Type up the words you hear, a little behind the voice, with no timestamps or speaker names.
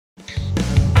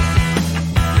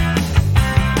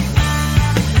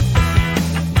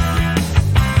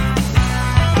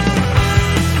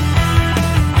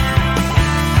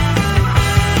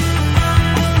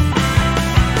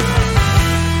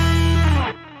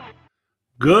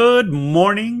Good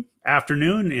morning,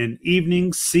 afternoon, and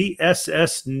evening,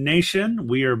 CSS Nation.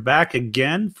 We are back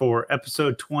again for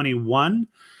episode 21.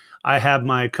 I have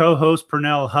my co-host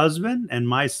Pernell Husband and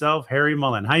myself, Harry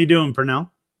Mullen. How you doing, Pernell?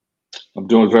 I'm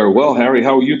doing very well, Harry.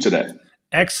 How are you today?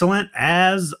 Excellent,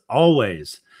 as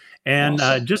always. And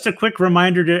Awesome. just a quick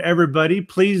reminder to everybody,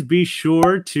 please be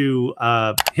sure to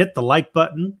hit the like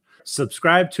button,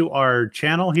 subscribe to our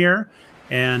channel here,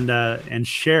 and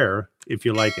share if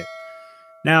you like it.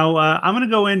 Now, I'm going to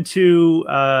go into,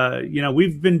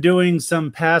 we've been doing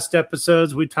some past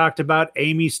episodes. We talked about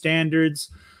AAMI standards.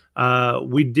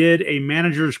 We did a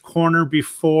manager's corner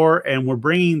before, and we're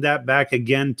bringing that back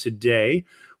again today.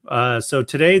 So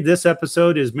today, this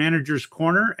episode is Manager's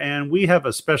Corner, and we have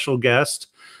a special guest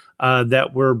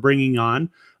that we're bringing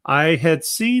on. I had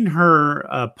seen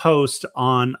her post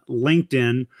on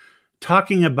LinkedIn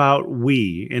talking about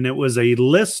we, and it was a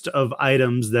list of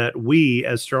items that we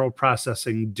as sterile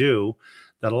processing do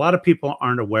that a lot of people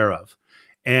aren't aware of.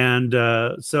 And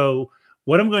so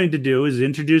what I'm going to do is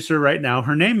introduce her right now.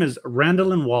 Her name is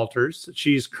Randalyn Walters.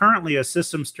 She's currently a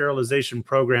system sterilization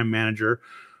program manager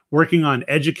working on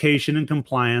education and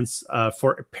compliance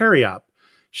for PERIOP.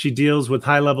 She deals with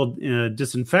high-level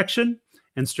disinfection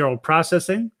and sterile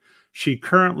processing. She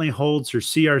currently holds her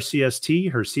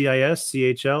CRCST, her CIS,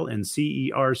 CHL, and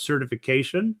CER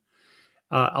certification,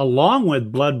 along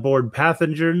with bloodborne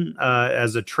pathogen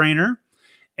as a trainer.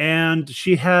 And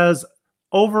she has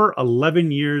over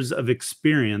 11 years of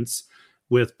experience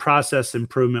with process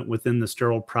improvement within the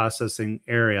sterile processing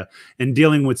area and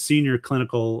dealing with senior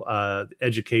clinical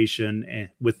education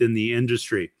within the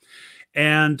industry.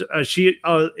 And she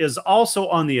is also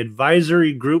on the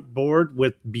advisory group board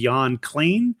with Beyond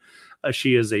Clean.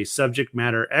 She is a subject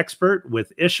matter expert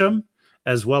with ISHM,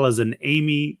 as well as an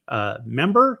AAMI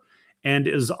member, and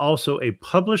is also a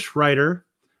published writer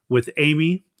with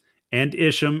AAMI and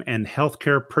ISHM and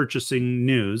Healthcare Purchasing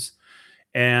News.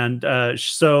 And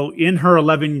so in her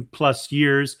 11 plus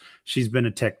years, she's been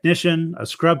a technician, a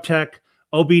scrub tech,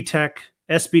 OB tech,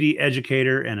 SPD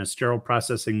educator, and a sterile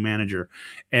processing manager.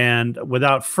 And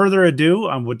without further ado,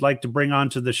 I would like to bring on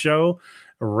to the show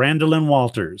Randalyn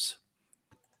Walters.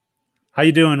 How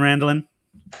you doing, Randalyn?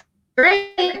 Great.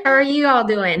 How are you all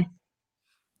doing?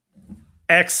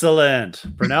 Excellent.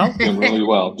 Pernell? Doing really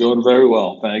well. Doing very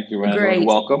well. Thank you, Randall. Great.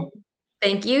 Welcome.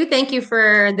 Thank you. Thank you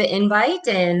for the invite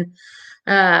and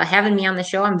having me on the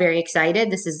show. I'm very excited.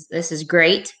 This is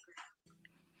great.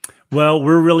 Well,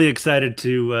 we're really excited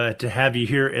to have you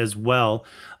here as well.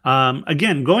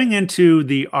 Again, going into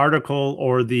the article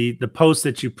or the post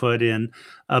that you put in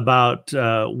about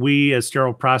we as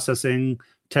sterile processing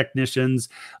technicians,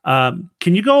 can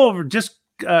you go over just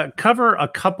cover a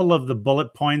couple of the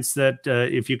bullet points that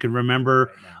if you can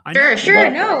remember? Sure.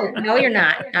 No, you're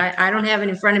not. I don't have it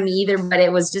in front of me either, but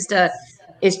it was just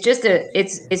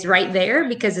it's right there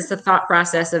because it's a thought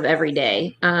process of every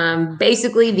day.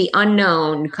 Basically the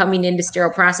unknown coming into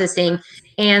sterile processing,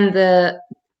 and the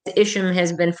ISHM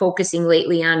has been focusing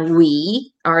lately on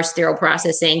we are sterile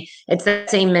processing. It's the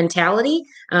same mentality,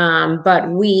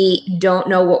 but we don't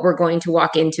know what we're going to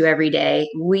walk into every day.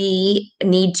 We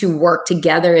need to work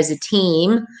together as a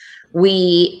team.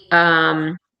 We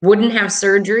wouldn't have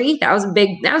surgery. That was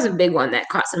a big one that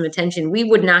caught some attention. We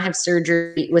would not have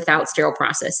surgery without sterile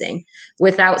processing.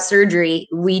 Without surgery,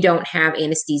 we don't have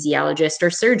anesthesiologists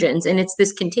or surgeons, and it's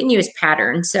this continuous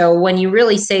pattern. So when you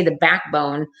really say the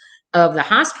backbone of the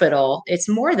hospital, it's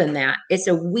more than that. It's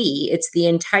it's the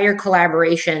entire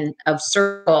collaboration of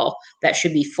circle that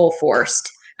should be full forced.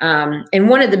 And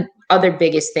one of the other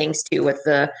biggest things too, with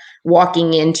the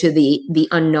walking into the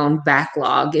unknown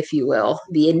backlog, if you will,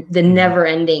 the never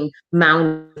ending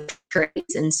mound of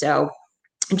trades. And so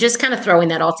just kind of throwing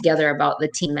that all together about the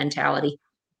team mentality.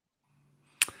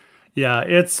 Yeah,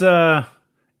 it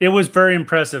was very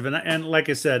impressive. And like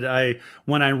I said,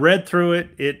 when I read through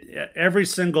it, every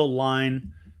single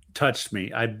line touched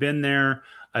me. I've been there.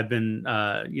 I've been,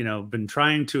 been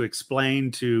trying to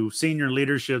explain to senior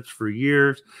leaderships for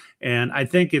years. And I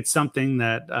think it's something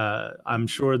that I'm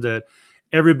sure that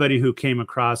everybody who came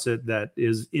across it that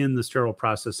is in the sterile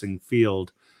processing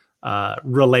field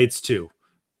relates to,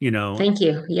 Thank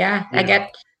you. Yeah. I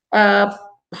got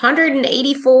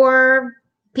 184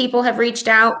 people have reached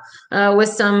out with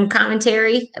some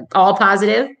commentary, all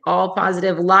positive,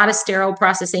 a lot of sterile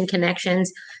processing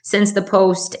connections since the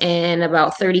post, and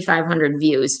about 3,500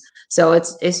 views. So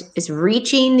it's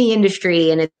reaching the industry,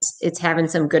 and it's having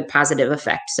some good positive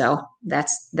effect. So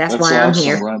that's why I'm awesome,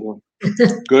 here. Randall.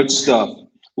 Good stuff.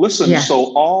 Listen,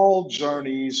 So all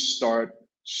journeys start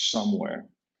somewhere,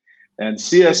 and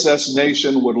CSS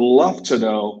Nation would love to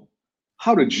know,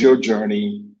 how did your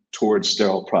journey towards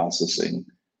sterile processing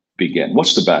begin?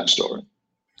 What's the backstory?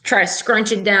 Try to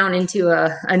scrunch it down into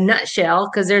a nutshell,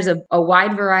 because there's a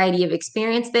wide variety of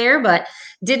experience there, but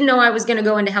didn't know I was going to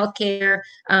go into healthcare.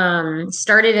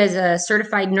 Started as a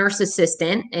certified nurse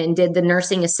assistant and did the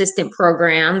nursing assistant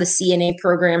program. The CNA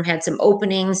program had some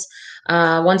openings.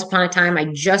 Once upon a time, I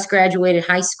just graduated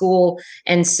high school,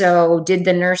 and so did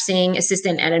the nursing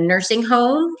assistant at a nursing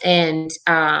home, and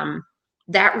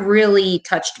that really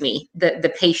touched me.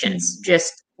 The patients,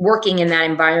 just working in that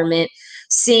environment,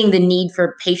 seeing the need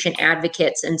for patient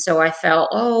advocates. And so I felt,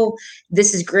 oh,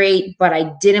 this is great, but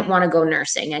I didn't want to go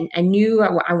nursing. I knew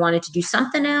I wanted to do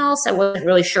something else. I wasn't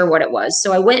really sure what it was.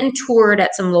 So I went and toured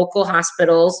at some local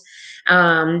hospitals.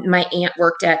 My aunt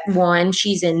worked at one.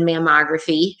 She's in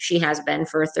mammography. She has been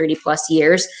for 30 plus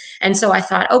years. And so I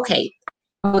thought, okay,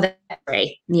 that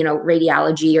way,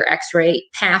 radiology or x-ray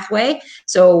pathway.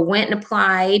 So went and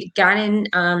applied, got in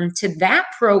to that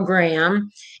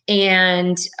program.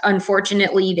 And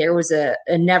unfortunately, there was a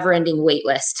never-ending wait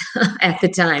list at the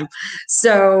time.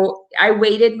 So I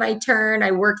waited my turn.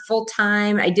 I worked full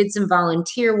time. I did some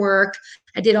volunteer work.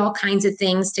 I did all kinds of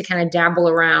things to kind of dabble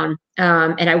around.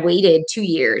 And I waited 2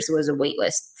 years, was a wait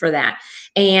list for that.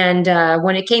 And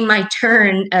when it came my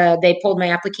turn, they pulled my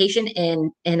application,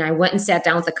 and I went and sat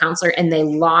down with the counselor, and they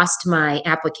lost my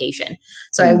application.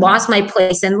 So I lost my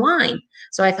place in line.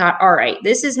 So I thought, all right,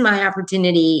 this is my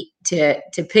opportunity to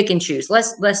pick and choose.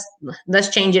 Let's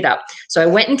change it up. So I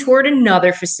went and toured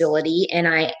another facility, and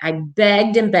I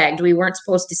begged and begged. We weren't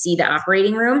supposed to see the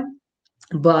operating room,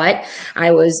 but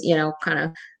I was, kind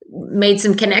of made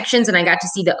some connections, and I got to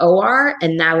see the OR,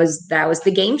 and that was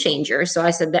the game changer. So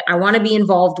I said that I want to be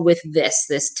involved with this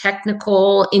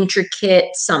technical, intricate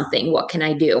something. What can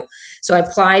I do? So I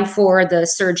applied for the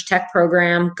Surg Tech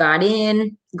program, got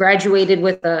in, graduated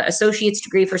with an associate's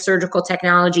degree for surgical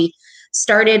technology,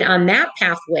 started on that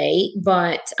pathway.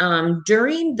 But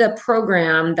during the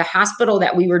program, the hospital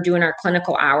that we were doing our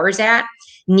clinical hours at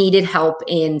needed help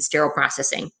in sterile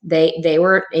processing. They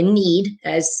were in need,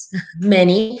 as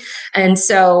many. And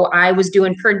so I was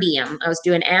doing per diem. I was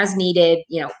doing as needed,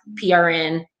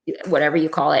 PRN, whatever you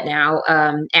call it now,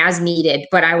 as needed.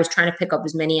 But I was trying to pick up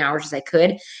as many hours as I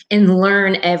could and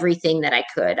learn everything that I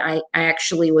could. I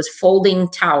actually was folding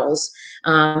towels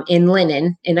in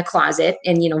linen in a closet,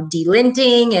 and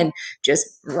delinting and just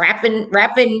wrapping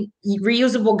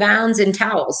reusable gowns in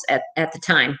towels at the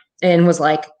time, and was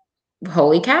like,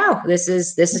 holy cow, this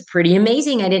is pretty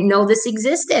amazing. I didn't know this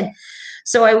existed.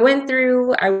 So I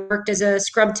worked as a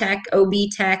scrub tech, OB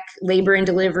tech, labor and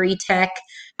delivery tech,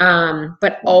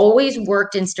 but always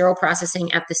worked in sterile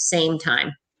processing at the same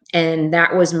time. And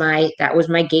that was my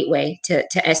gateway to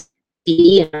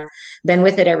STD. And I've been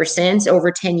with it ever since,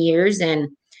 over 10 years, and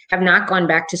have not gone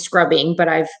back to scrubbing, but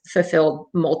I've fulfilled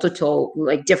multiple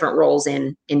different roles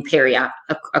in peri-op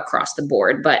across the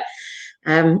board. But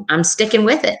I'm sticking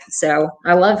with it. So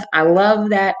I love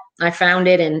that I found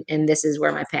it, and this is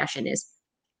where my passion is.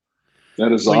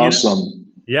 That is awesome.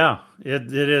 Yeah,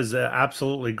 it is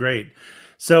absolutely great.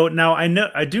 So now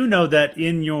I do know that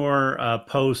in your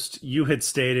post you had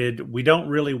stated we don't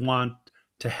really want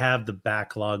to have the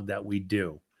backlog that we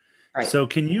do. Right. So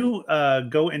can you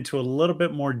go into a little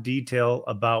bit more detail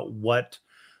about what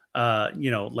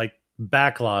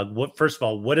backlog? First of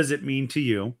all, what does it mean to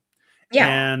you? Yeah.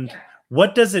 And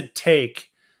what does it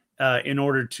take in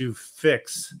order to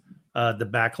fix the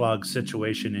backlog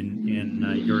situation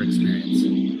in your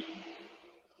experience?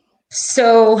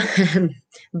 So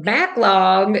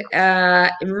backlog,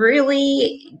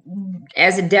 really,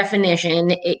 as a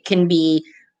definition, it can be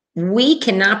we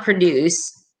cannot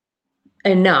produce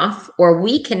enough, or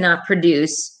we cannot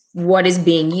produce what is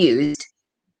being used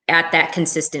at that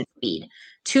consistent speed.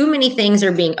 Too many things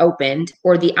are being opened,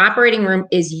 or the operating room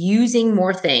is using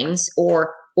more things,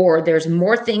 or there's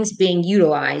more things being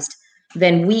utilized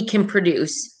than we can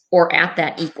produce, or at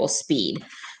that equal speed.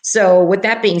 So with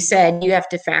that being said, you have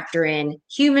to factor in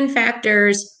human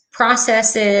factors,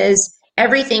 processes,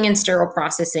 everything in sterile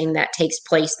processing that takes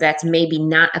place that's maybe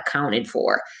not accounted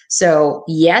for. So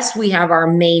yes, we have our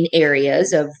main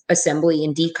areas of assembly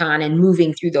and decon and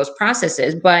moving through those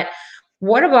processes, but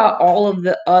what about all of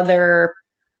the other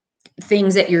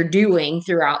things that you're doing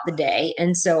throughout the day?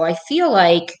 And so I feel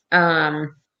like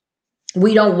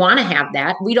we don't want to have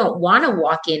that. We don't want to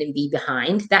walk in and be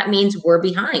behind. That means we're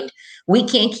behind. We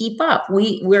can't keep up.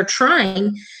 We're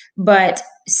trying, but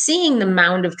seeing the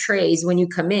mound of trays when you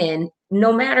come in,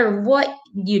 no matter what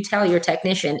you tell your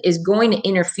technician, is going to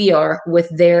interfere with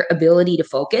their ability to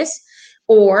focus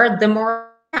or the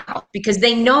morale, because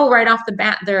they know right off the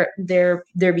bat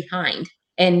they're behind.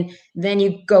 And then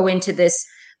you go into this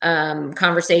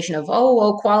conversation of, oh,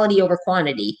 well, quality over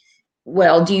quantity.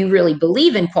 Well, do you really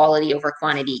believe in quality over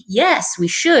quantity? Yes, we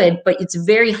should, but it's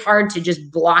very hard to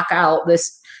just block out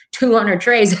this 200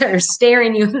 trays that are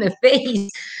staring you in the face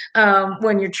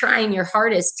when you're trying your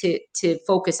hardest to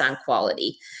focus on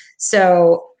quality.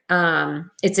 So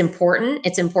it's important.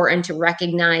 It's important to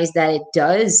recognize that it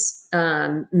does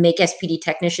make SPD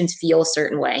technicians feel a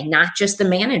certain way, not just the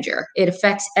manager. It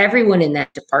affects everyone in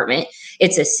that department.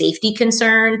 It's a safety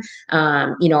concern.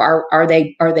 Are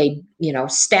they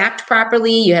stacked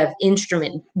properly? You have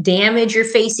instrument damage you're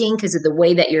facing because of the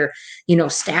way that you're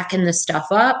stacking the stuff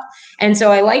up. And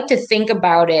so I like to think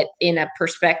about it in a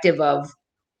perspective of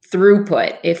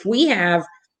throughput. If we have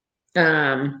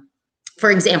for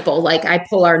example, like I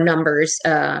pull our numbers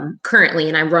currently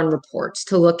and I run reports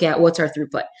to look at what's our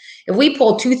throughput. If we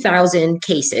pull 2,000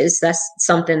 cases, that's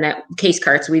something that case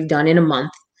carts we've done in a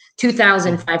month,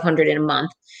 2,500 in a month.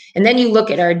 And then you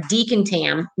look at our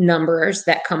decontam numbers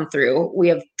that come through. We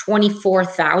have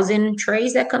 24,000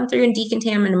 trays that come through in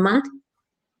decontam in a month.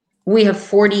 We have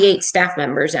 48 staff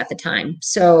members at the time.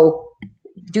 So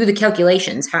do the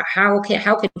calculations. How can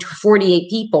 48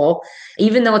 people,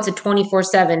 even though it's a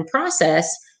 24/7 process,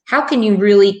 how can you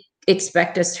really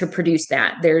expect us to produce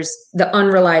that? There's the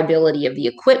unreliability of the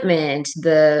equipment,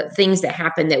 the things that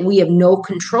happen that we have no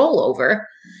control over.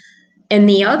 And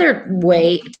the other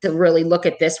way to really look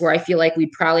at this, where I feel like we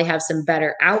probably have some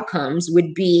better outcomes,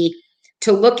 would be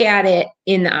to look at it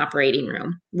in the operating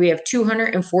room. We have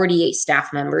 248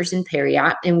 staff members in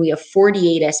Periop, and we have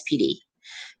 48 SPD.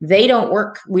 They don't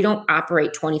work. We don't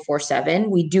operate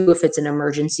 24/7. We do if it's an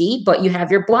emergency, but you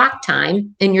have your block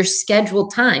time and your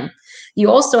scheduled time. You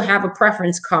also have a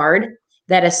preference card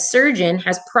that a surgeon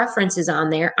has preferences on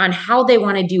there on how they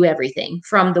want to do everything,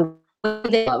 from the way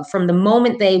they love, from the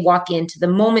moment they walk in to the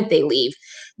moment they leave.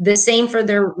 The same for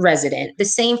their resident, the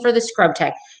same for the scrub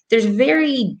tech. There's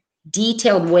very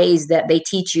detailed ways that they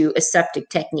teach you aseptic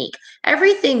technique.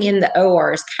 Everything in the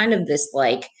OR is kind of this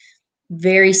like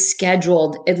very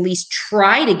scheduled, at least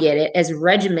try to get it as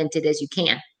regimented as you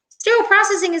can. Sterile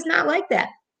processing is not like that.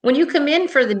 When you come in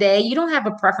for the day, you don't have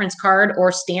a preference card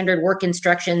or standard work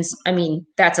instructions. I mean,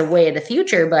 that's a way of the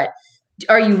future, but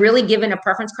are you really given a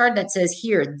preference card that says,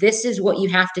 here, this is what you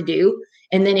have to do?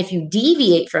 And then if you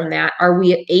deviate from that, are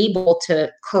we able to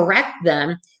correct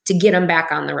them to get them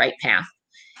back on the right path?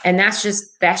 And that's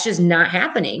just not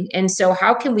happening. And so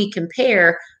how can we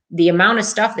compare the amount of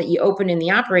stuff that you open in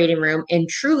the operating room and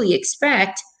truly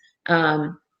expect,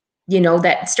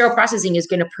 that sterile processing is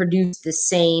going to produce the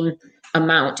same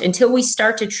amount until we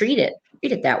start to treat it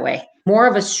that way? More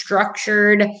of a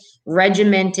structured,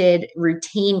 regimented,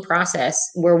 routine process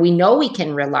where we know we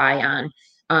can rely on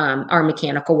our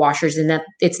mechanical washers and that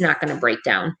it's not going to break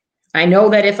down. I know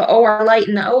that if an OR light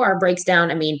in the OR breaks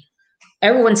down, I mean,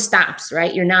 everyone stops,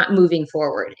 right? You're not moving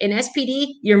forward. In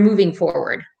SPD, you're moving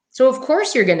forward. So of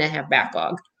course you're going to have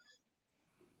backlog.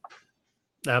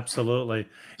 Absolutely.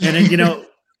 And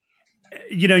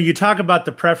you talk about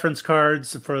the preference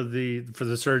cards for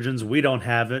the surgeons. We don't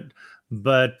have it,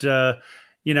 but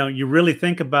you really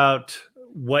think about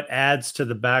what adds to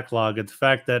the backlog and the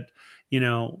fact that,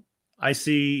 I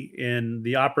see in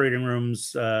the operating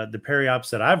rooms, the periops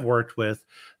that I've worked with,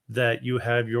 that you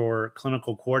have your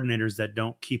clinical coordinators that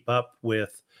don't keep up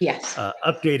with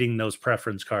updating those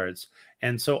preference cards.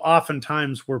 And so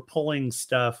oftentimes we're pulling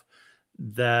stuff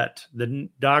that the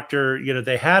doctor,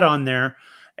 they had on there,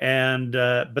 and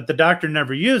but the doctor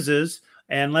never uses.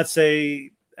 And let's say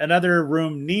another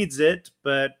room needs it,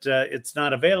 but it's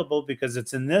not available because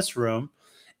it's in this room.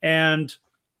 And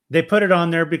they put it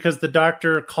on there because the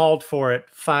doctor called for it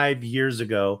 5 years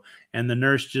ago, and the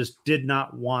nurse just did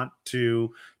not want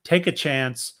to take a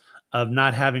chance of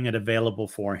not having it available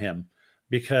for him,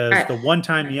 because the one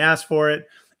time he asked for it,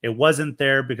 it wasn't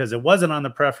there because it wasn't on the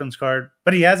preference card,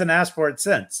 but he hasn't asked for it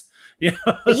since.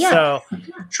 So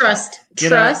trust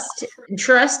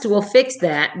will fix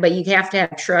that, but you have to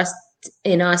have trust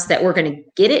in us that we're going to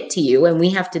get it to you, and we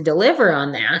have to deliver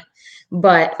on that.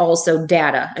 But also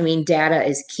data. I mean, data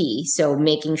is key. So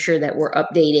making sure that we're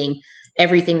updating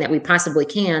everything that we possibly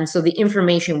can. So the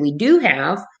information we do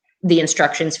have, the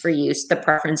instructions for use, the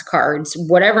preference cards,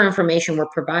 whatever information we're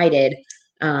provided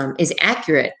is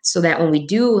accurate, so that when we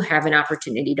do have an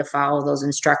opportunity to follow those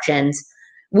instructions,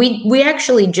 we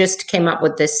actually just came up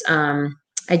with this.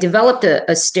 I developed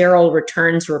a sterile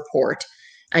returns report.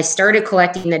 I started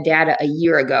collecting the data a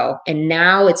year ago, and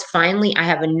now it's finally, I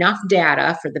have enough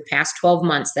data for the past 12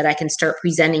 months that I can start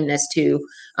presenting this to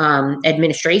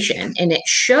administration. And it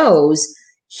shows,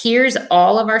 here's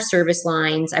all of our service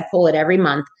lines. I pull it every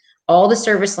month, all the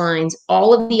service lines,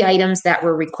 all of the items that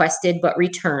were requested but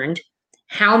returned,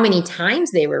 how many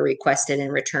times they were requested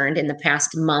and returned in the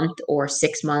past month or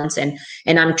 6 months. And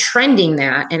I'm trending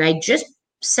that. And I just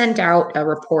sent out a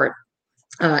report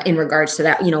in regards to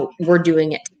that. We're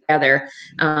doing it together.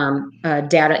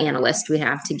 Data analyst we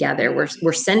have together.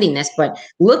 We're sending this, but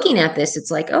looking at this,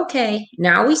 it's like, okay,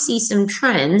 now we see some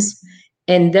trends.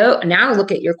 And now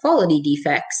look at your quality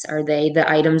defects. Are they the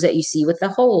items that you see with the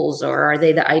holes, or are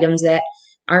they the items that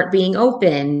aren't being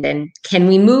opened? And can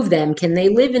we move them? Can they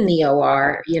live in the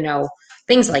OR?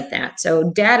 Things like that.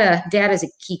 So data is a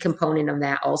key component of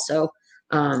that also,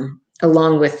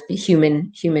 along with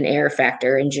human error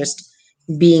factor and just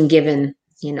being given,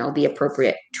 the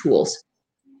appropriate tools.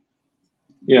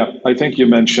 Yeah, I think you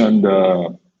mentioned a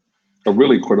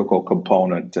really critical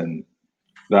component, and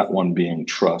that one being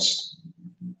trust.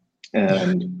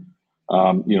 And,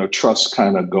 trust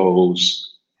kind of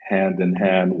goes hand in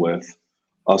hand with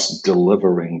us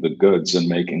delivering the goods and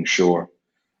making sure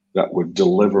that we're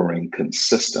delivering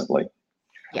consistently.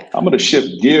 Yeah. I'm going to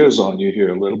shift gears on you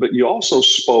here a little bit. You also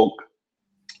spoke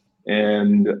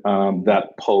in that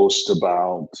post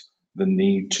about the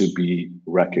need to be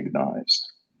recognized.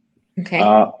 Okay.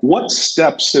 What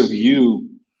steps have you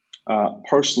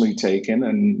personally taken,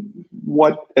 and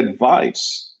what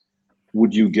advice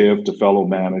would you give to fellow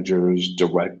managers,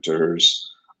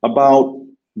 directors about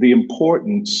the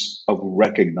importance of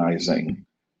recognizing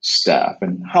staff,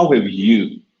 and how have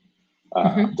you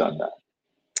done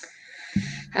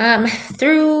that?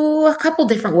 Through a couple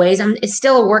different ways. It's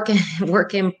still a work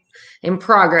in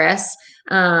progress.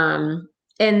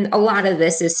 And a lot of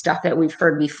this is stuff that we've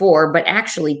heard before, but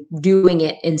actually doing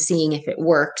it and seeing if it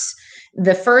works.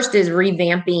 The first is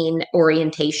revamping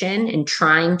orientation and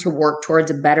trying to work towards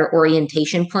a better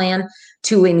orientation plan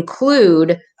to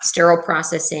include sterile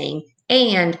processing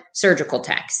and surgical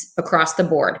techs across the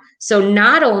board. So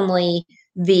not only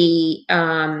the,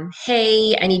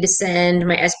 hey, I need to send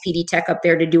my SPD tech up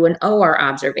there to do an OR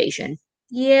observation.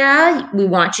 Yeah, we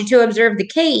want you to observe the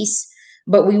case,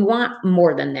 but we want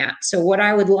more than that. So what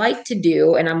I would like to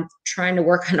do, and I'm trying to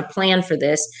work on a plan for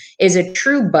this, is a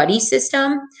true buddy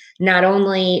system. Not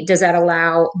only does that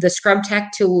allow the scrub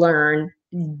tech to learn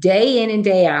day in and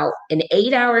day out, an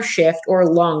 8-hour shift or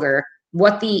longer,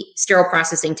 what the sterile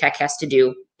processing tech has to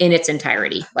do in its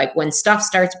entirety, like when stuff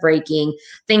starts breaking,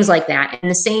 things like that.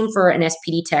 And the same for an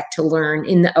SPD tech to learn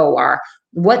in the OR,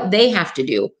 what they have to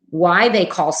do, why they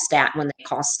call stat when they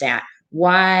call stat,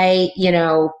 why,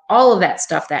 all of that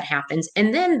stuff that happens.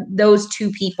 And then those two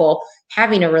people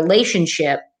having a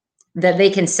relationship that they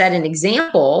can set an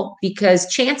example,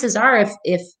 because chances are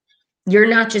if you're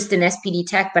not just an SPD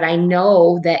tech, but I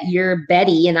know that you're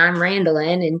Betty and I'm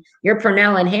Randallin and you're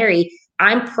Pernell and Harry,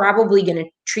 I'm probably going to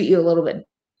treat you a little bit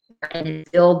better and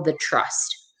build the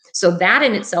trust. So that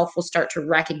in itself will start to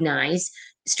recognize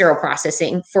sterile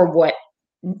processing for what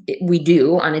we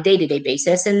do on a day-to-day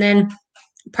basis. And then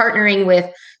partnering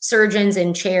with surgeons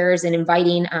and chairs and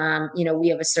inviting, we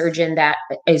have a surgeon that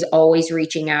is always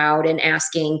reaching out and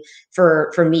asking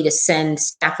for me to send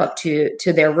staff up to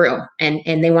their room,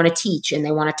 and they want to teach and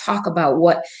they want to talk about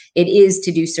what it is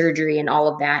to do surgery and all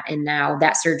of that. And now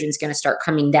that surgeon's going to start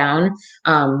coming down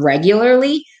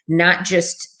regularly, not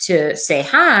just to say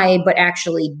hi, but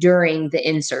actually during the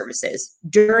in-services,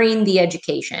 during the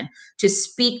education, to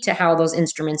speak to how those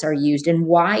instruments are used and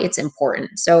why it's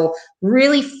important. So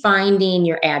really finding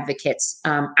your advocates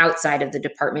outside of the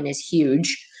department is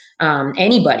huge.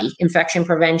 Anybody, infection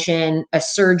prevention, a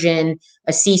surgeon,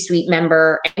 a C-suite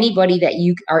member, anybody that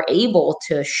you are able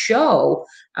to show.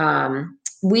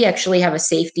 We actually have a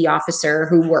safety officer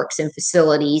who works in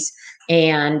facilities,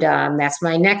 and that's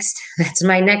my next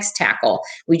tackle.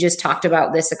 We just talked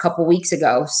about this a couple weeks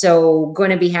ago. So going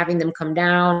to be having them come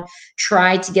down,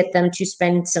 try to get them to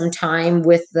spend some time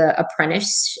with the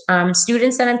apprentice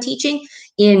students that I'm teaching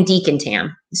in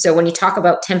decontam. So when you talk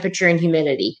about temperature and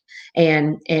humidity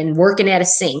and working at a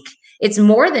sink, it's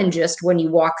more than just when you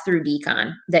walk through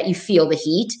decon that you feel the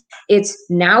heat. It's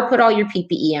now put all your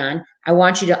PPE on. I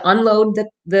want you to unload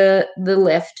the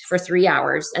lift for 3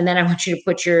 hours. And then I want you to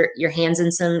put your hands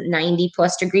in some 90+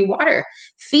 degree water.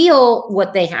 Feel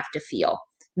what they have to feel.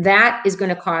 That is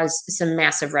going to cause some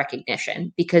massive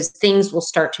recognition, because things will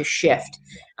start to shift,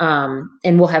 and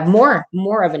we'll have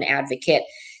more of an advocate.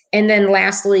 And then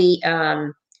lastly,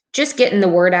 just getting the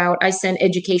word out. I send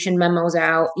education memos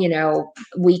out,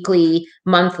 weekly,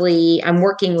 monthly. I'm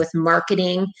working with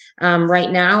marketing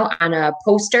right now on a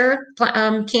poster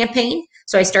campaign.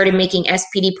 So I started making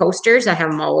SPD posters. I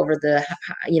have them all over the,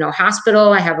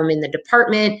 hospital. I have them in the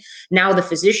department. Now the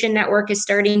physician network is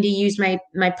starting to use my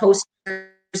poster.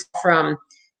 from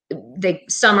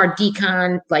some are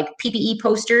decon like PPE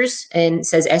posters and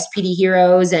says SPD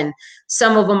Heroes, and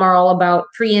some of them are all about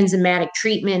pre-enzymatic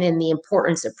treatment and the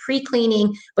importance of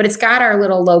pre-cleaning, but it's got our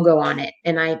little logo on it.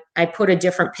 And I put a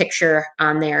different picture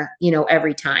on there,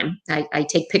 every time. I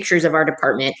take pictures of our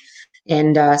department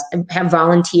and have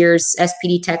volunteers,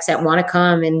 SPD techs that want to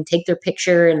come and take their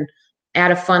picture and add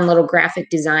a fun little graphic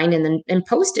design and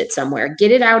post it somewhere.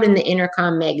 Get it out in the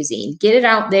Intercom magazine. Get it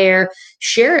out there.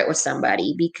 Share it with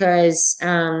somebody, because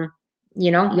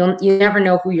you never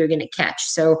know who you're going to catch.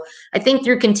 So I think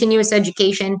through continuous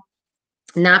education,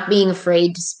 not being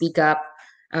afraid to speak up,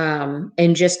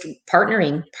 and just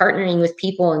partnering with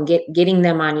people and getting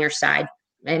them on your side.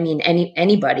 I mean,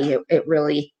 anybody, it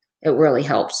really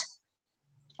helps.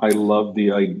 I love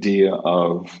the idea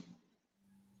of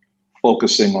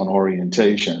focusing on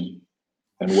orientation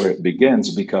and where it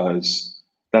begins, because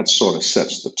that sort of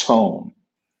sets the tone.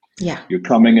 Yeah. You're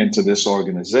coming into this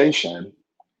organization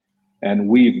and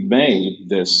we've made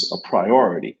this a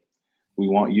priority. We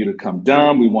want you to come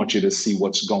down. We want you to see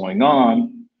what's going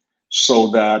on so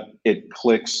that it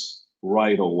clicks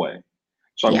right away.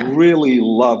 So I really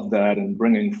love that, and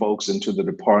bringing folks into the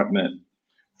department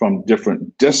from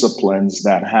different disciplines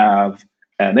that have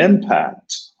an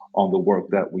impact on the work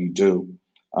that we do.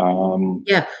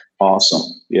 Awesome.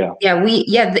 Yeah.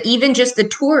 Even just the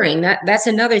touring, that's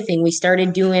another thing we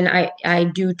started doing. I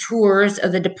do tours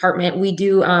of the department. We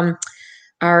do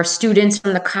our students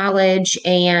from the college,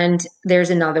 and there's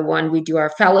another one. We do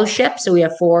our fellowship. So we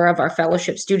have 4 of our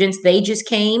fellowship students. They just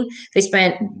came. They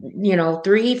spent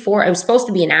 3, 4, it was supposed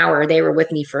to be an hour. They were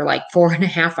with me for like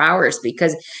 4.5 hours,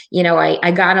 because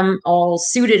I got them all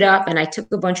suited up, and I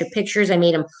took a bunch of pictures. I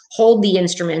made them hold the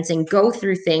instruments and go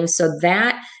through things. So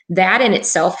that in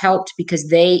itself helped, because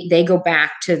they go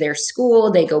back to their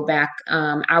school, they go back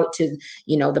out to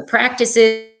the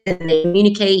practices, and they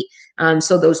communicate.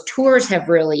 So those tours have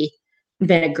really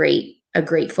been a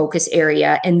great focus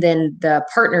area. And then the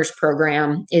partners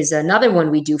program is another one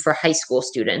we do for high school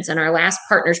students. And our last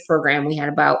partners program, we had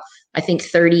about, I think,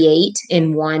 38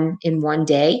 in one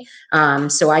day.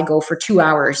 So I go for 2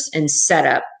 hours and set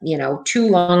up, 2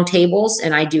 long tables,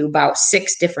 and I do about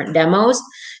 6 different demos.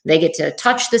 They get to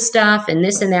touch the stuff and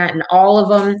this and that, and all of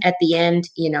them at the end,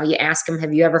 you ask them,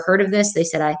 have you ever heard of this? They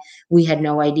said, we had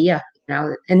no idea.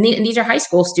 And these are high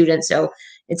school students, so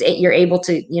you're able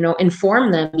to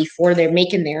inform them before they're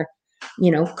making their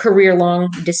career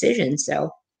long decisions. So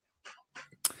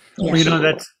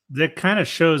that kind of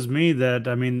shows me that,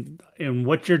 I mean, in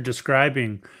what you're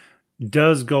describing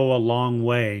does go a long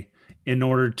way in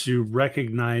order to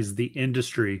recognize the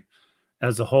industry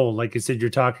as a whole. Like you said, you're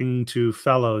talking to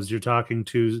fellows, you're talking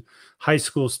to high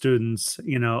school students,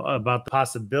 about the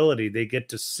possibility they get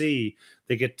to see,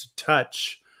 they get to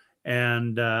touch.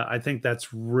 And I think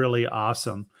that's really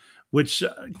awesome, which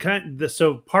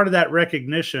so part of that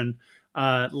recognition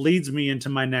leads me into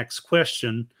my next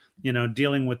question,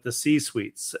 dealing with the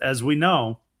C-suites. As we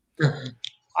know,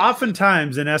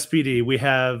 oftentimes in SPD, we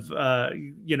have,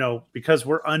 because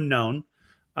we're unknown,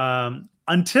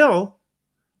 until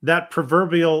that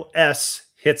proverbial S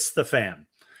hits the fan,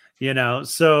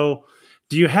 So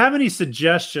do you have any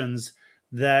suggestions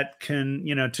that can,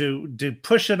 to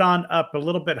push it on up a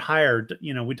little bit higher?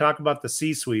 We talk about the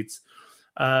C-suites,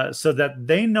 so that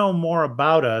they know more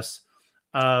about us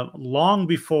long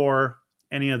before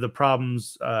any of the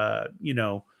problems, are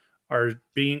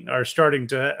starting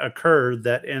to occur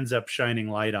that ends up shining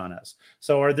light on us.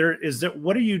 So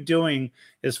what are you doing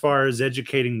as far as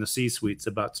educating the C-suites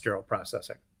about sterile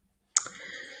processing?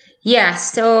 Yeah,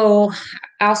 so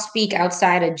I'll speak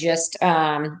outside of just,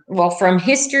 from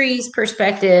history's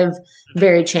perspective,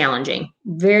 very challenging.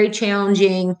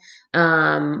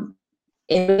 In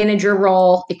manager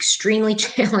role, extremely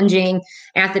challenging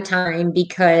at the time,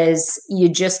 because you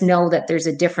just know that there's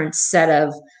a different set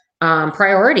of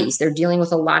priorities. They're dealing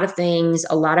with a lot of things,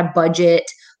 a lot of budget,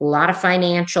 a lot of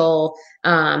financial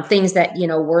things that,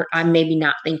 I'm maybe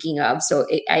not thinking of. So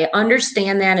I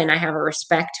understand that, and I have a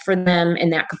respect for them in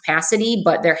that capacity,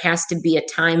 but there has to be a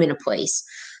time and a place.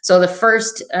 So the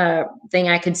first thing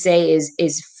I could say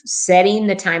is setting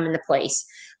the time and the place,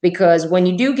 because when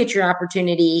you do get your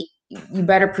opportunity, you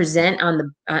better present on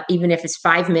the, even if it's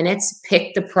 5 minutes,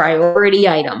 pick the priority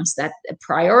items that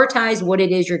prioritize what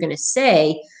it is you're going to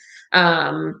say.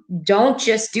 Don't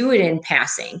just do it in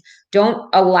passing. Don't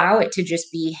allow it to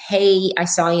just be, hey, I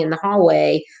saw you in the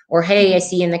hallway, or hey, I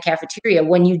see you in the cafeteria.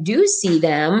 When you do see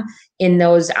them in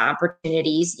those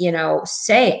opportunities,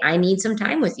 say, I need some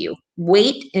time with you.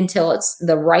 Wait until it's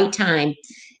the right time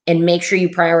and make sure you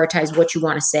prioritize what you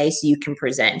want to say so you can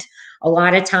present. A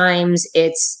lot of times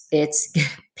it's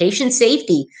patient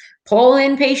safety. Pull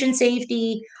in patient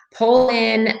safety, pull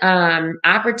in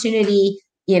opportunity,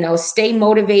 stay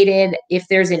motivated. If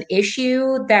there's an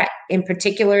issue that in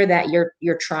particular that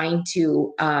you're trying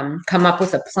to come up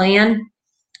with a plan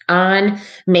on,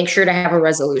 make sure to have a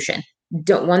resolution.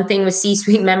 One thing with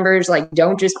C-suite members, like,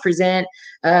 don't just present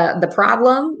the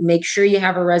problem. Make sure you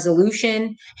have a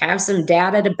resolution, have some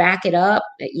data to back it up,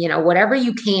 whatever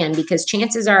you can, because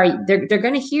chances are they're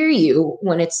going to hear you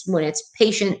when it's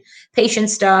patient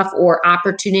stuff or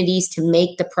opportunities to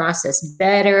make the process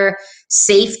better.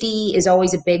 Safety is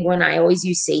always a big one. I always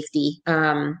use safety,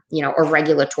 or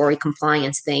regulatory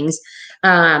compliance things.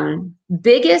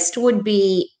 Biggest would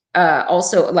be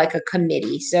also like a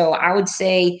committee. So I would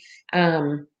say,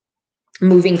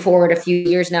 moving forward a few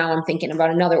years now, I'm thinking about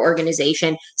another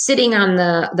organization sitting on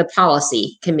the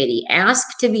policy committee.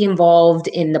 Ask to be involved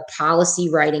in the policy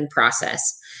writing process.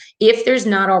 If there's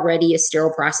not already a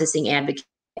sterile processing advocate,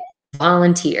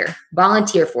 volunteer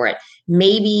for it.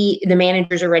 Maybe the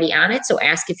manager's already on it, so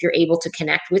ask if you're able to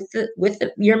connect with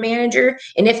your manager.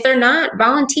 And if they're not,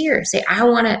 volunteer. Say, I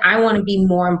want to be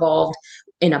more involved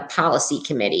in a policy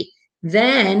committee.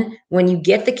 Then when you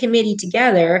get the committee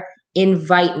together,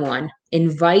 invite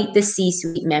the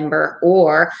C-suite member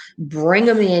or bring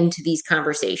them into these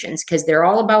conversations, because they're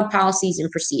all about policies and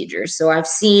procedures. So I've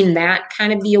seen that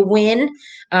kind of be a win,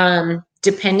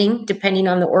 depending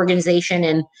on the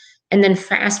organization. And then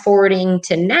fast forwarding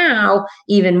to now,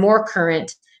 even more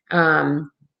current,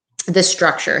 the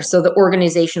structure. So the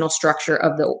organizational structure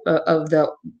of the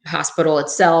hospital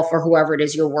itself, or whoever it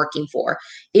is you're working for.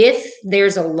 If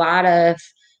there's a lot of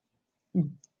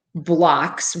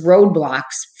roadblocks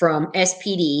from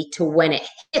SPD to when it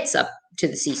hits up to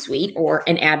the C-suite or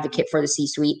an advocate for the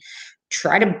C-suite,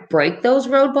 try to break those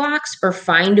roadblocks or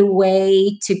find a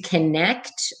way to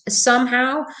connect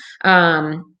somehow.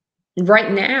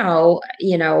 Right now,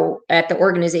 at the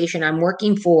organization I'm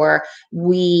working for,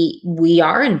 we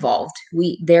are involved.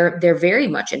 They're very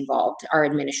much involved, our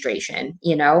administration.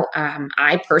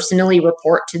 I personally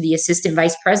report to the assistant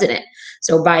vice president.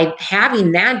 So by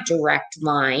having that direct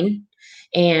line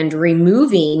and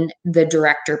removing the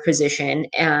director position,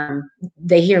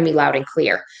 they hear me loud and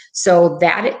clear. So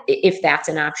that if that's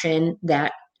an option,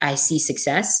 that I see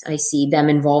success. I see them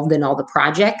involved in all the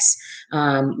projects.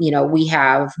 We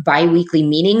have bi-weekly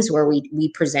meetings where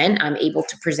we present. I'm able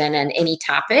to present on any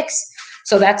topics.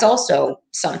 So that's also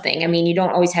something. I mean, you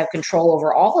don't always have control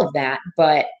over all of that,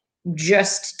 but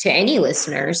just to any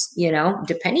listeners,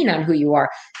 depending on who you are,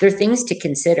 there are things to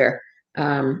consider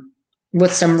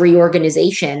with some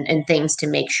reorganization and things to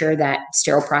make sure that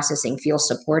sterile processing feels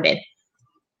supported.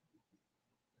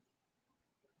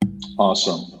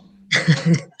 Awesome.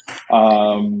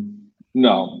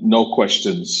 No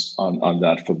questions on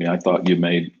that for me. I thought you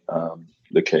made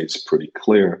the case pretty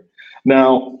clear.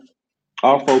 Now,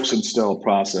 our folks in sterile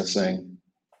processing,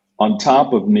 on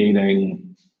top of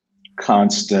needing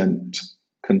constant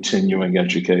continuing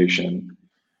education,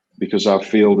 because our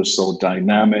field is so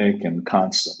dynamic and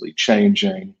constantly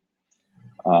changing,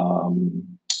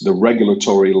 the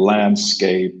regulatory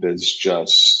landscape is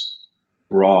just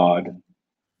broad.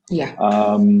 Yeah.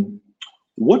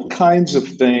 What kinds of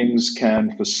things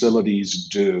can facilities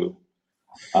do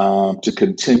to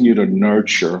continue to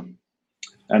nurture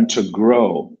and to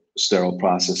grow sterile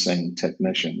processing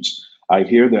technicians? I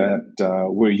hear that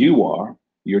where you are,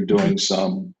 you're doing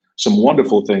some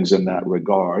wonderful things in that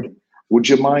regard. Would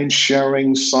you mind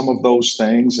sharing some of those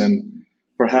things and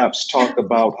perhaps talk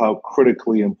about how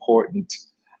critically important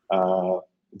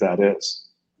that is?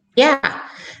 Yeah.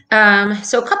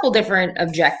 So a couple different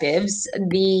objectives.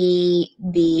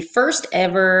 The first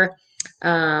ever,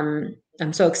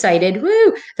 I'm so excited.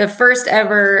 Woo! The first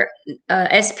ever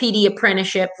SPD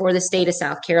apprenticeship for the state of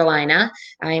South Carolina.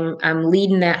 I'm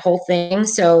leading that whole thing.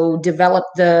 So developed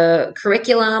the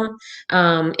curriculum,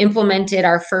 implemented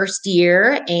our first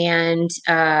year, and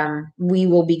we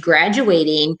will be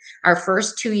graduating our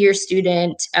first 2-year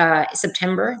student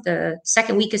September, the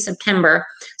second week of September.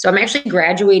 So I'm actually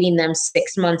graduating them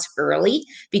 6 months early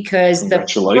because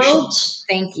congratulations.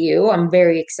 Thank you. I'm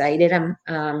very excited.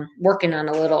 I'm working on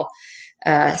a little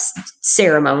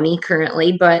ceremony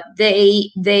currently, but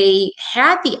they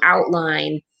had the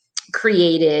outline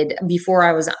created before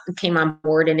I came on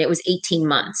board, and it was 18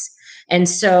 months. And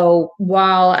so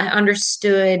while I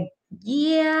understood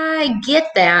Yeah, I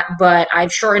get that, but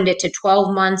I've shortened it to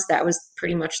 12 months. That was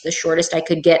pretty much the shortest I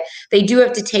could get. They do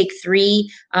have to take three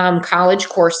college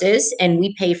courses, and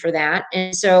we pay for that.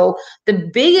 And so the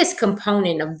biggest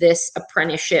component of this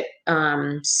apprenticeship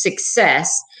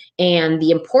success and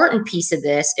the important piece of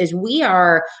this is we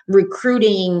are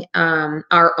recruiting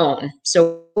our own.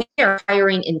 So we are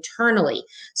hiring internally.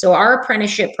 So our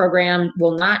apprenticeship program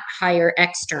will not hire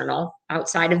external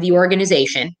outside of the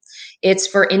organization. It's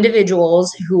for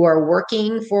individuals who are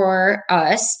working for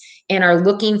us and are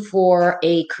looking for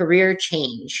a career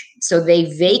change. So they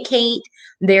vacate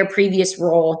their previous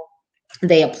role,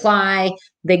 they apply,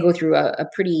 they go through a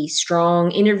pretty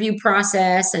strong interview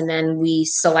process, and then we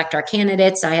select our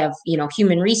candidates. I have,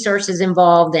 human resources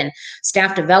involved, and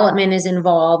staff development is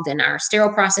involved, and our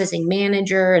sterile processing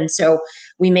manager. And so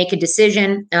we make a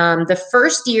decision. The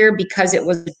first year, because it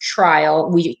was a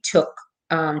trial, we took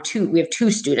we have two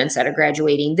students that are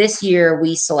graduating. This year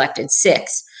we selected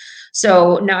 6.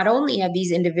 So not only have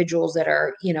these individuals that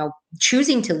are,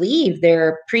 choosing to leave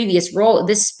their previous role,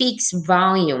 this speaks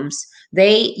volumes.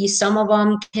 Some of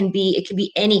them it can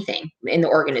be anything in the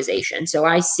organization. So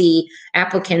I see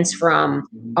applicants from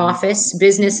office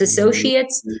business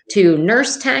associates to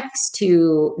nurse techs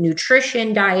to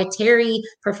nutrition, dietary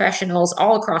professionals,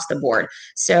 all across the board.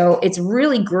 So it's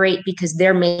really great because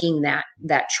they're making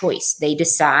that choice. They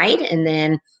decide, and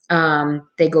then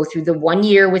they go through the 1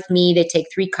 year with me. They take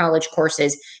 3 college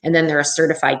courses, and then they're a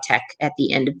certified tech at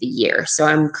the end of the year. So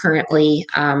I'm currently,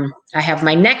 I have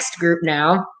my next group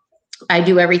now. I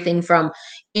do everything from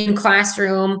in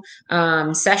classroom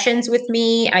sessions with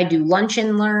me. I do lunch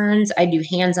and learns. I do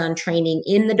hands-on training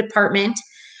in the department.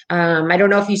 I don't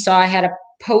know if you saw, I had a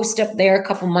post up there a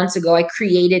couple months ago. I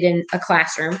created a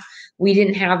classroom. We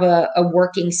didn't have a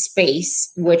working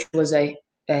space, which was a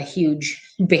huge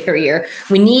barrier.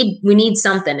 We need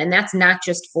something, and that's not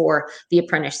just for the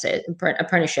apprenticeship.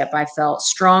 I felt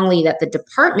strongly that the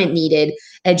department needed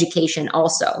education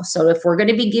also. So if we're going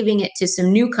to be giving it to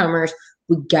some newcomers,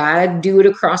 we gotta do it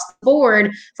across the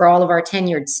board for all of our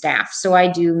tenured staff. So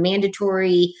I do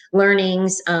mandatory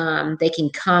learnings. They can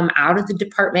come out of the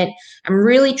department. I'm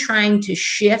really trying to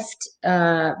shift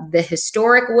the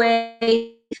historic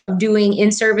way of doing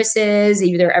in-services.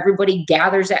 Either everybody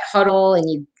gathers at huddle and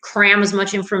you cram as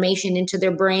much information into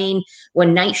their brain.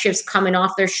 When night shift's coming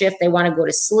off their shift, they want to go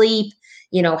to sleep.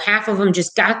 Half of them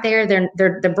just got there.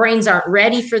 Their brains aren't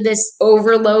ready for this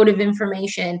overload of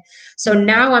information. So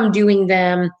now I'm doing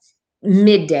them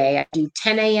midday. I do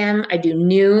 10 a.m., I do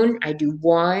noon, I do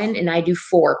 1, and I do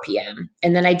 4 p.m.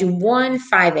 And then I do 1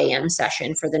 5 a.m.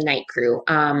 session for the night crew.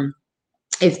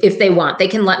 If they want, they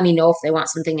can let me know if they want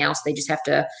something else. They just have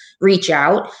to reach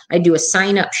out. I do a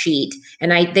sign-up sheet,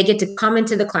 and they get to come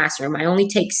into the classroom. I only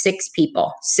take 6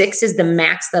 people. 6 is the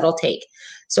max that I'll take.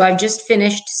 So I've just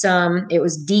finished it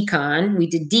was decon. We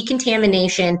did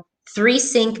decontamination,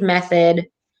 3-sink method,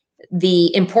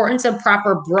 the importance of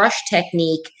proper brush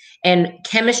technique, and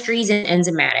chemistries and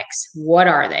enzymatics. What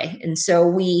are they? And so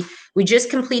we just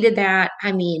completed that.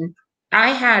 I mean,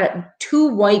 I had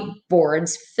 2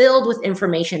 whiteboards filled with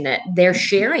information that they're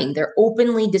sharing. They're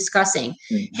openly discussing,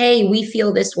 hey, we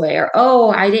feel this way, or,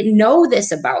 oh, I didn't know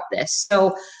this about this.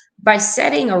 So by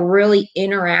setting a really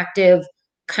interactive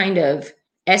kind of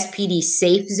SPD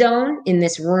safe zone in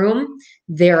this room,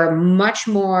 they're much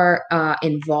more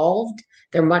involved.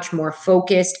 They're much more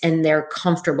focused, and they're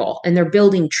comfortable, and they're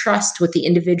building trust with the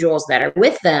individuals that are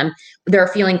with them. They're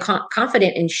feeling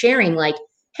confident in sharing, like,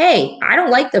 hey, I don't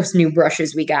like those new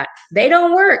brushes we got. They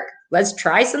don't work. Let's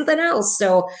try something else.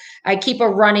 So I keep a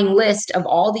running list of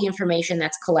all the information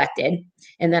that's collected.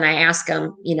 And then I ask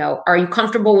them, are you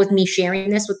comfortable with me sharing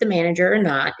this with the manager or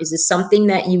not? Is this something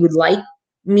that you would like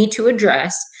me to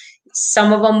address?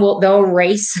 Some of them they'll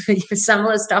erase some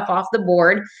of the stuff off the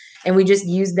board. And we just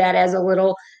use that as a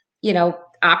little,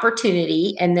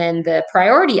 opportunity. And then the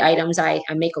priority items, I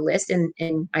make a list,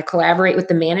 and I collaborate with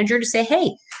the manager to say,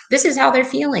 hey, this is how they're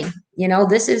feeling.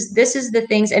 This is the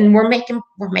things, and we're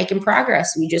making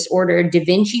progress. We just ordered Da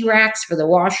Vinci racks for the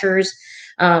washers.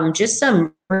 Just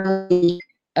some really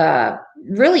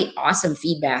awesome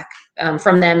feedback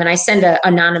from them. And I send an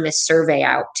anonymous survey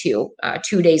out too,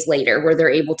 2 days later, where they're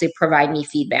able to provide me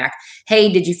feedback.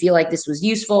 Hey, did you feel like this was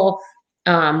useful?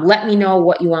 Let me know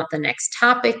what you want the next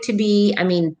topic to be. I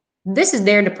mean, this is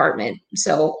their department.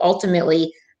 So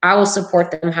ultimately, I will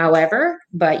support them however,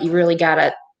 but you really got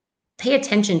to pay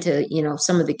attention to,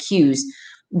 some of the cues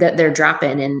that they're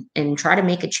dropping, and try to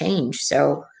make a change.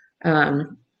 So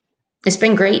it's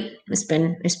been great. It's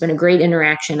been a great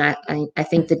interaction. I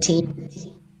think the team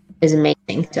is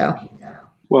amazing. So,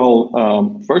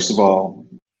 well, first of all,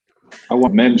 I want to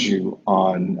commend you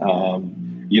on,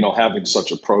 having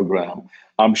such a program.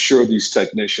 I'm sure these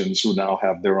technicians who now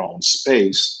have their own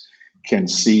space can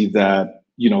see that,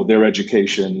 their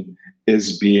education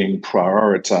is being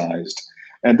prioritized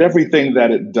and everything that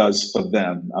it does for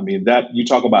them. I mean, that you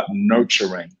talk about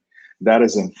nurturing, that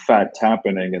is in fact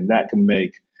happening, and that can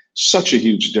make such a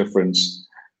huge difference,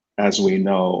 as we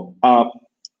know.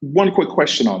 One quick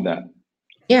question on that.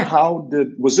 Yeah.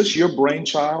 Was this your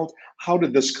brainchild? How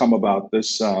did this come about?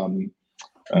 This,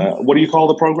 what do you call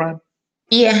the program?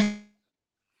 Yeah.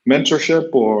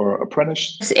 Mentorship or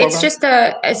apprentice? It's just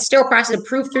it's still a process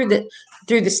approved through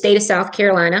the state of South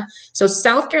Carolina. So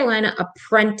South Carolina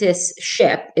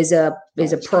apprenticeship is a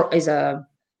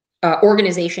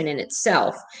organization in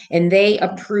itself, and they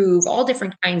approve all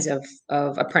different kinds of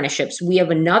apprenticeships. We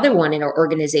have another one in our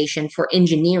organization for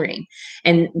engineering,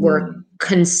 and we're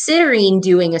considering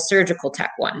doing a surgical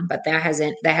tech one, but that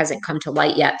hasn't come to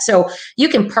light yet. So you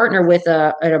can partner with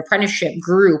an apprenticeship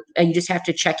group, and you just have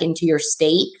to check into your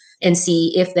state and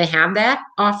see if they have that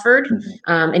offered.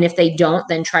 And if they don't,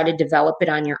 then try to develop it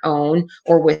on your own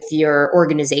or with your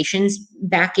organization's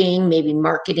backing, maybe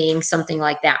marketing, something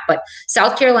like that. But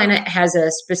South Carolina has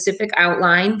a specific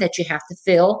outline that you have to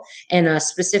fill and a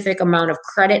specific amount of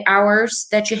credit hours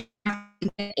that you have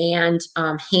to get, and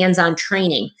hands-on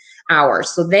training hours.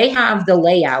 So they have the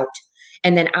layout.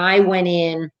 And then I went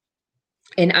in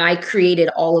and I created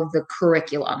all of the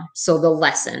curriculum. So the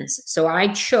lessons. So I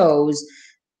chose,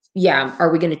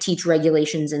 are we going to teach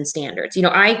regulations and standards?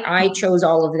 I chose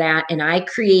all of that, and I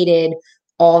created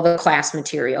all the class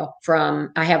material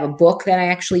I have a book that I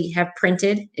actually have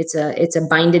printed. It's a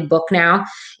binded book now,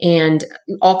 and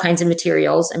all kinds of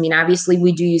materials. I mean, obviously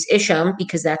we do use ISHM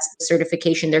because that's the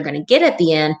certification they're going to get at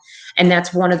the end. And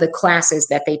that's one of the classes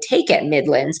that they take at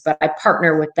Midlands, but I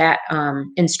partner with that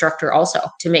instructor also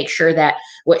to make sure that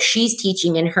what she's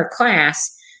teaching in her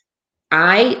class,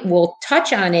 I will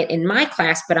touch on it in my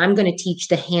class, but I'm going to teach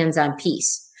the hands-on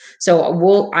piece.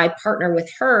 So I partner with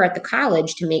her at the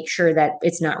college to make sure that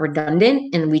it's not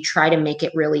redundant, and we try to make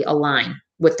it really align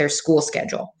with their school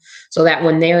schedule so that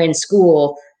when they're in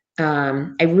school,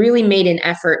 I really made an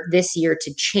effort this year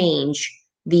to change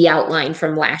the outline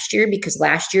from last year, because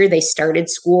last year they started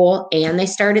school and they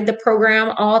started the program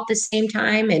all at the same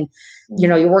time. And,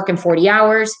 you're working 40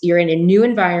 hours, you're in a new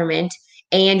environment,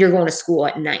 and you're going to school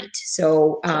at night.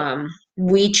 So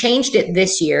we changed it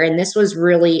this year, and this was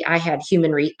really, I had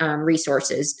human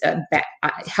resources that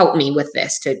helped me with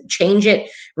this, to change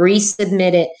it,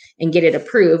 resubmit it, and get it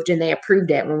approved. And they approved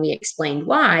it when we explained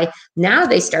why. Now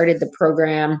they started the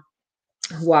program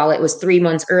while it was 3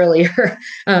 months earlier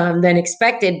than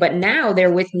expected, but now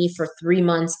they're with me for 3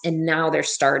 months, and now they're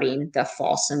starting the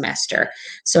fall semester.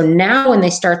 So now when they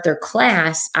start their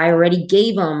class, I already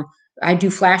gave them, I do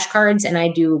flashcards and I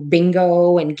do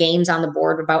bingo and games on the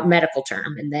board about medical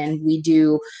term. And then we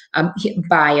do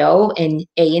bio and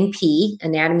A&P,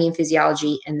 anatomy and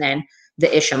physiology, and then the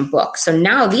ISHM book. So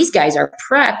now these guys are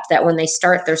prepped that when they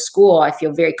start their school, I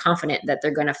feel very confident that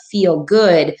they're going to feel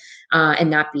good and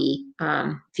not be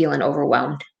feeling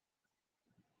overwhelmed.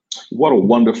 What a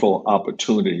wonderful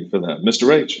opportunity for them.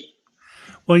 Mr. H.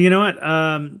 Well, you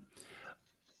know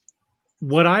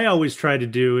what I always try to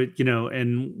do,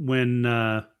 and when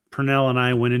Pernell and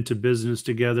I went into business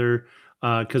together,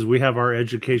 because we have our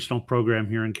educational program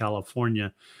here in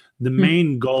California, the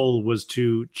main goal was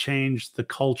to change the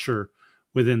culture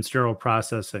within sterile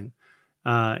processing.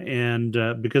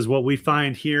 And because what we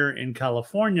find here in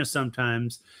California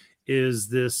sometimes is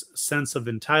this sense of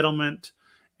entitlement,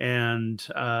 and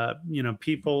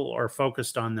people are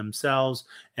focused on themselves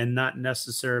and not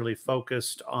necessarily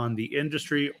focused on the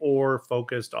industry or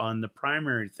focused on the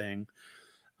primary thing,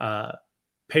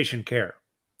 patient care,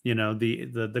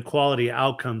 the quality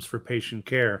outcomes for patient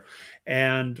care.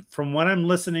 And from what I'm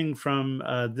listening from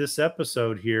this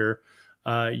episode here,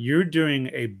 you're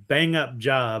doing a bang up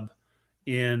job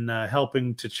in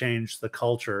helping to change the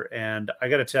culture. And I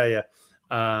got to tell you,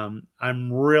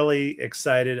 I'm really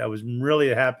excited. I was really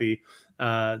happy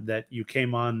that you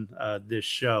came on this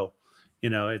show.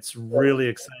 It's really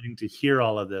exciting to hear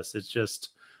all of this. It's just,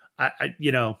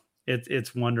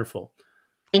 it's wonderful.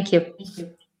 Thank you.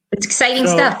 It's exciting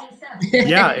stuff.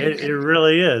 Yeah, it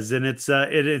really is. And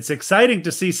it's exciting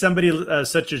to see somebody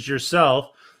such as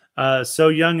yourself, so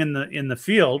young in the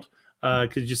field,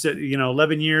 because you said,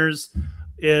 11 years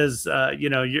is,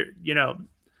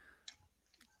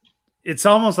 it's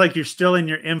almost like you're still in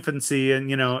your infancy,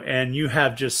 and and you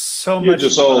have just so much. You're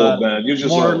just old, man. You're just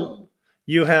more, old.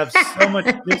 You have so much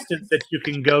distance that you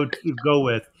can go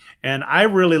with, and I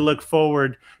really look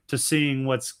forward to seeing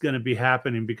what's going to be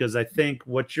happening, because I think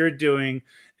what you're doing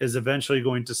is eventually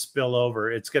going to spill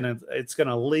over. It's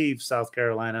gonna leave South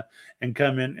Carolina and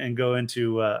come in and go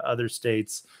into other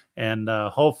states, and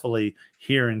hopefully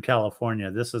here in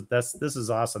California. This is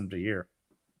awesome to hear.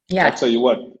 Yeah. I'll tell you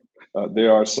what,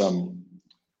 there are some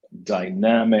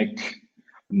dynamic,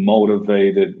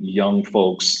 motivated young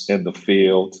folks in the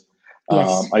field.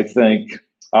 Yes. I think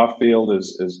our field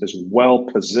is well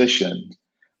positioned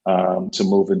to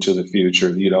move into the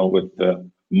future, with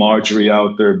Marjorie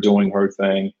out there doing her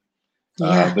thing.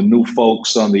 Yeah. The new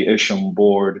folks on the Isham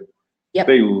board, Yep.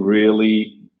 they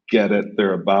really get it.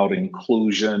 They're about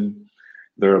inclusion.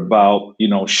 They're about,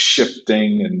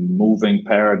 shifting and moving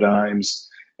paradigms.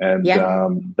 And Yeah.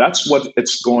 that's what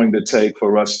it's going to take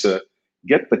for us to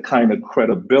get the kind of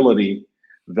credibility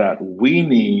that we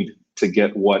need to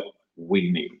get what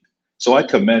we need. So I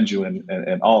commend you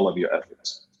in all of your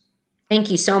efforts. Thank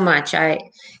you so much.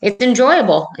 It's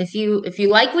enjoyable. If you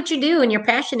like what you do and you're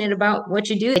passionate about what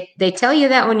you do, they tell you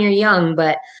that when you're young,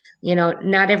 but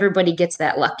not everybody gets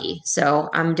that lucky. So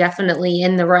I'm definitely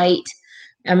in the right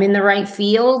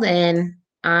field, and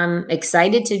I'm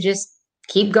excited to just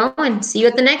keep going. See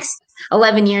what the next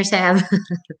 11 years have.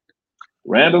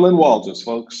 Randall and Walters,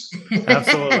 folks.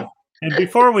 Absolutely. And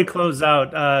before we close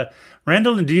out,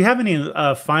 Randall, do you have any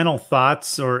final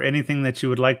thoughts or anything that you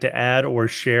would like to add or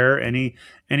share? Any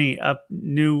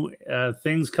new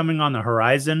things coming on the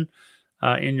horizon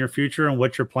in your future and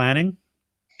what you're planning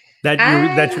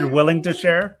that you're willing to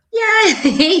share?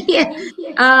 Yeah.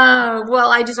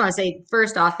 Well, I just want to say,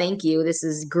 first off, thank you. This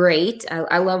is great.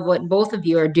 I love what both of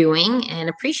you are doing and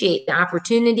appreciate the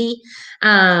opportunity.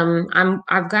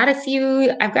 I've got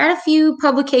a few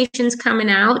publications coming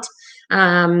out.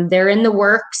 They're in the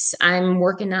works. I'm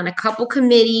working on a couple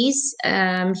committees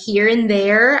here and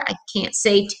there. I can't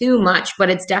say too much, but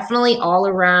it's definitely all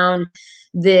around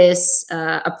this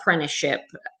apprenticeship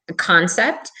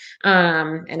concept.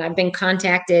 And I've been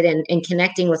contacted and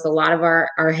connecting with a lot of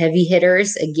our heavy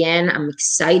hitters. Again, I'm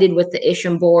excited with the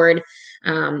Isham board.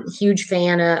 Huge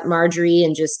fan of Marjorie,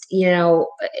 and just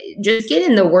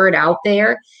getting the word out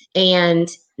there. And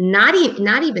not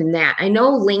even that. I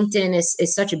know LinkedIn is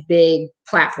such a big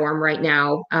platform right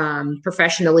now,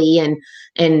 professionally,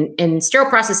 and sterile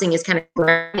processing is kind of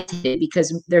granted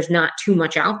because there's not too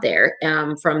much out there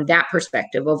from that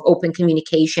perspective of open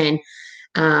communication.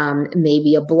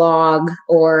 Maybe a blog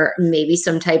or maybe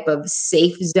some type of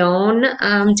safe zone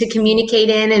to communicate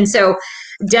in. And so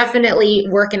definitely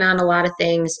working on a lot of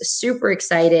things, super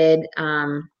excited.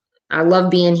 I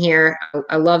love being here.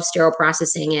 I love sterile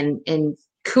processing, and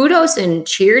kudos and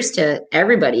cheers to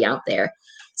everybody out there.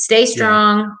 Stay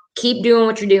strong, keep doing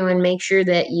what you're doing. Make sure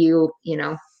that you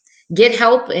get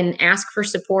help and ask for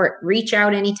support. Reach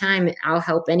out anytime. I'll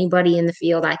help anybody in the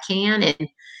field I can.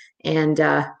 And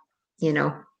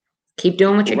keep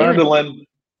doing what you're doing.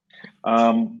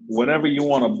 Whenever you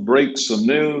want to break some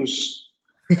news,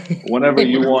 whenever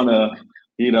you want to,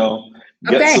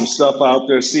 get some stuff out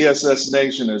there, CSS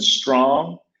Nation is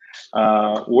strong.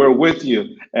 We're with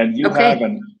you, and you have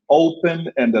an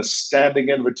open and a standing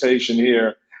invitation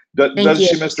here. Does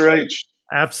she, Mr. H?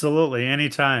 Absolutely,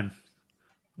 anytime.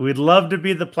 We'd love to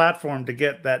be the platform to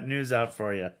get that news out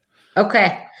for you.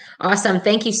 Okay, awesome.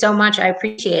 Thank you so much. I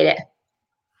appreciate it.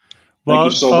 Well,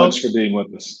 thank you so much for being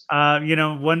with us.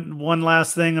 One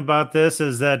last thing about this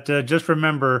is that just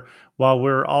remember, while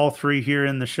we're all three here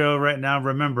in the show right now,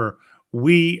 remember,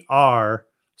 we are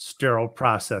sterile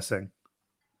processing.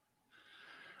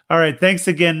 All right. Thanks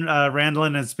again, Randall.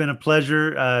 And it's been a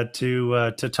pleasure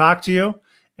to talk to you.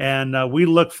 And we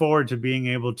look forward to being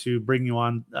able to bring you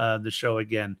on the show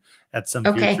again at some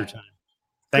future time.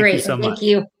 Thank you so much. Thank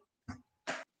you.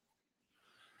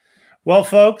 Well,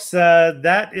 folks,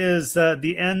 that is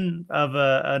the end of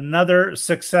another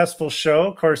successful show.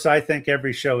 Of course, I think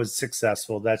every show is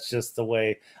successful. That's just the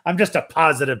way. I'm just a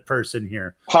positive person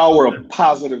here. Power of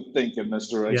positive thinking,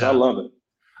 Mr. H. Yeah. I love it.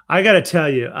 I got to tell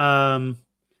you,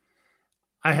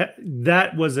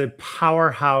 that was a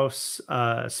powerhouse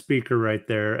speaker right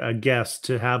there, a guest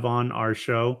to have on our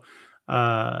show.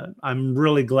 I'm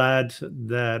really glad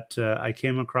that I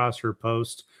came across her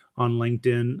post on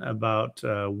LinkedIn about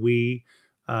we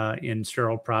in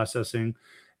sterile processing.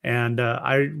 And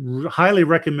I highly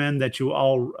recommend that you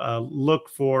all look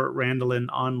for Randall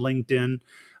on LinkedIn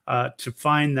to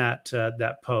find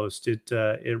that post.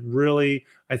 It really,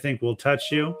 I think, will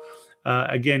touch you.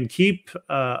 Again, keep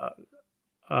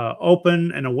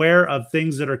open and aware of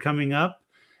things that are coming up.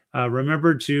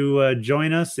 Remember to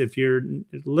join us if you're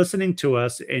listening to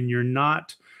us and you're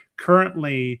not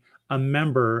currently a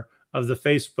member of the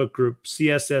Facebook group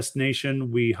CSS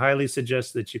Nation. We highly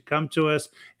suggest that you come to us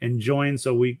and join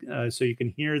so you can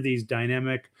hear these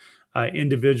dynamic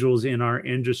individuals in our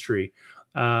industry.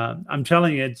 I'm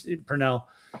telling you, Pernell,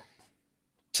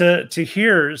 to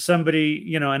hear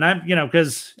somebody, and I'm,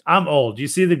 because I'm old. You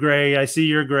see the gray, I see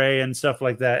your gray and stuff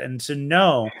like that, and to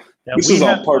know that this is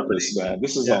on purpose, man.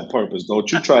 This is on purpose. Don't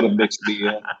you try to mix me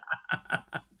in.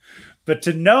 But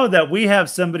to know that we have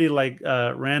somebody like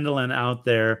Randolyn out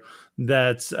there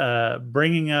that's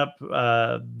bringing up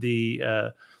coming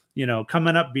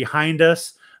up behind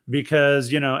us,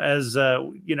 because as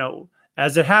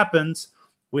it happens,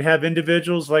 we have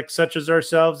individuals such as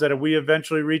ourselves that we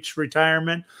eventually reach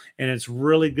retirement, and it's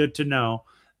really good to know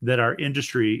that our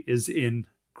industry is in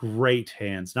great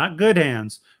hands, not good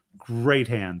hands, great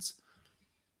hands.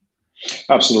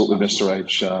 Absolutely, Mr.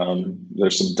 H.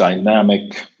 There's some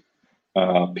dynamic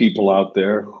people out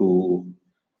there who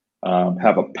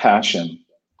have a passion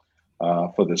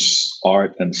for this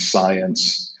art and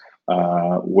science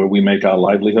where we make our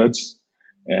livelihoods.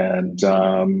 And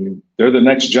they're the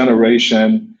next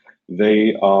generation.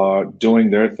 They are doing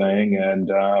their thing.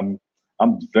 And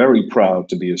I'm very proud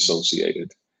to be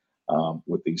associated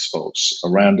with these folks.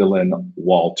 Randolyn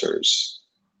Walters.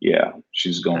 Yeah,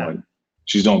 she's doing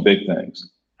big things.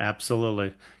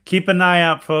 Absolutely. Keep an eye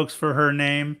out, folks, for her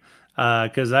name,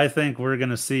 because I think we're going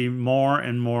to see more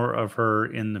and more of her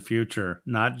in the future,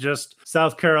 not just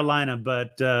South Carolina,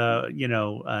 but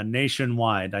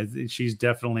nationwide. I think she's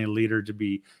definitely a leader to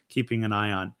be keeping an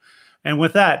eye on. And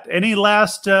with that, any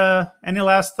last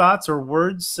thoughts or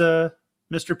words,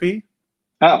 Mr. P?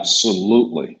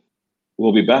 Absolutely.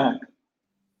 We'll be back.